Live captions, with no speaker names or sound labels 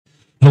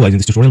Hello guys, in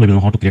this tutorial we will know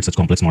how to create such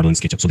complex model in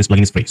SketchUp. So this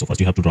plugin is free. So first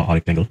you have to draw a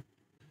rectangle.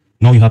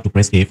 Now you have to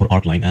press A for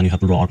arc line and you have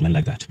to draw arc line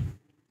like that.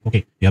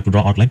 Okay, you have to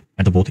draw arc line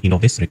at the both end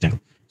of this rectangle.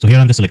 So here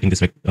I'm just selecting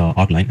this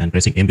arc line and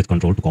pressing M with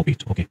control to copy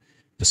it. Okay,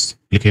 just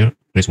click here,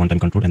 press one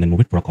time control and then move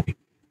it for a copy.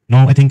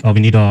 Now I think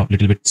we need a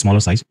little bit smaller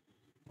size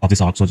of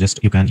this arc. So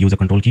just you can use a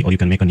control key or you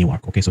can make a new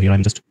arc. Okay, so here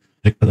I'm just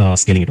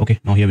scaling it. Okay,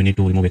 now here we need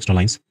to remove extra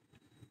lines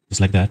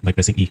just like that by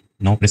pressing E.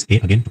 Now press A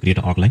again to create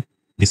an arc line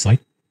this side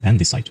and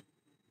this side.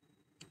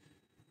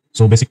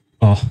 So basic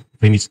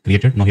frame is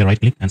created. Now here right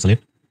click and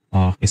select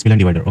spline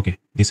divider. Okay,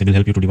 this will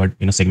help you to divide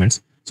in a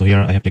segments. So here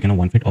I have taken a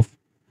 1 feet of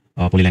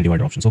polyline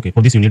divider options. Okay,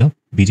 for this you need a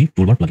BG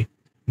toolbar plugin.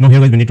 Now here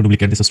guys we need to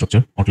duplicate this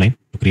structure outline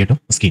to create a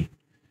skin.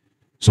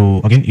 So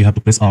again you have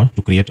to press R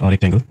to create a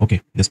rectangle. Okay,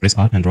 just press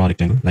R and draw a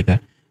rectangle like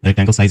that. The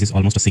rectangle size is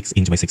almost a 6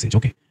 inch by 6 inch.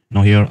 Okay,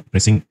 now here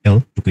pressing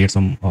L to create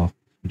some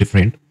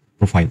different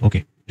profile.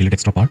 Okay, delete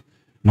extra part.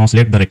 Now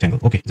select the rectangle.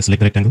 Okay, just select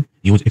the rectangle.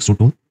 Use extrude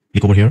tool.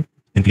 Click over here.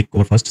 Then click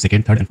over first,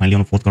 second, third, and finally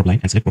on the fourth curve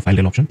line and select profile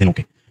rail option. Then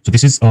okay. So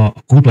this is a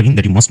cool plugin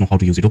that you must know how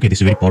to use it. Okay, this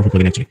is a very powerful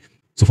plugin actually.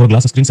 So for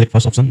glass screen, select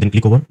first option, then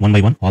click over one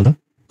by one all the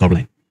curve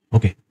line.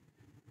 Okay.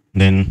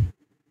 Then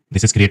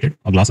this is created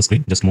a glass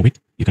screen. Just move it.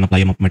 You can apply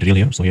a material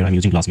here. So here I'm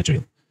using glass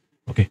material.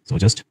 Okay. So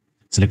just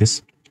select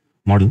this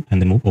model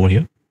and then move over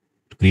here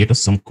to create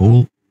some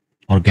cool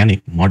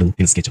organic model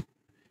in SketchUp.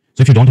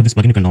 So if you don't have this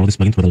plugin, you can download this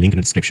plugin through the link in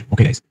the description.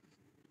 Okay, guys.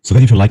 So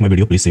guys, if you like my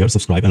video, please share,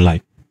 subscribe, and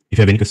like. If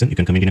you have any question, you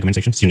can comment in the comment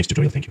section. See you next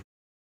tutorial. Thank you.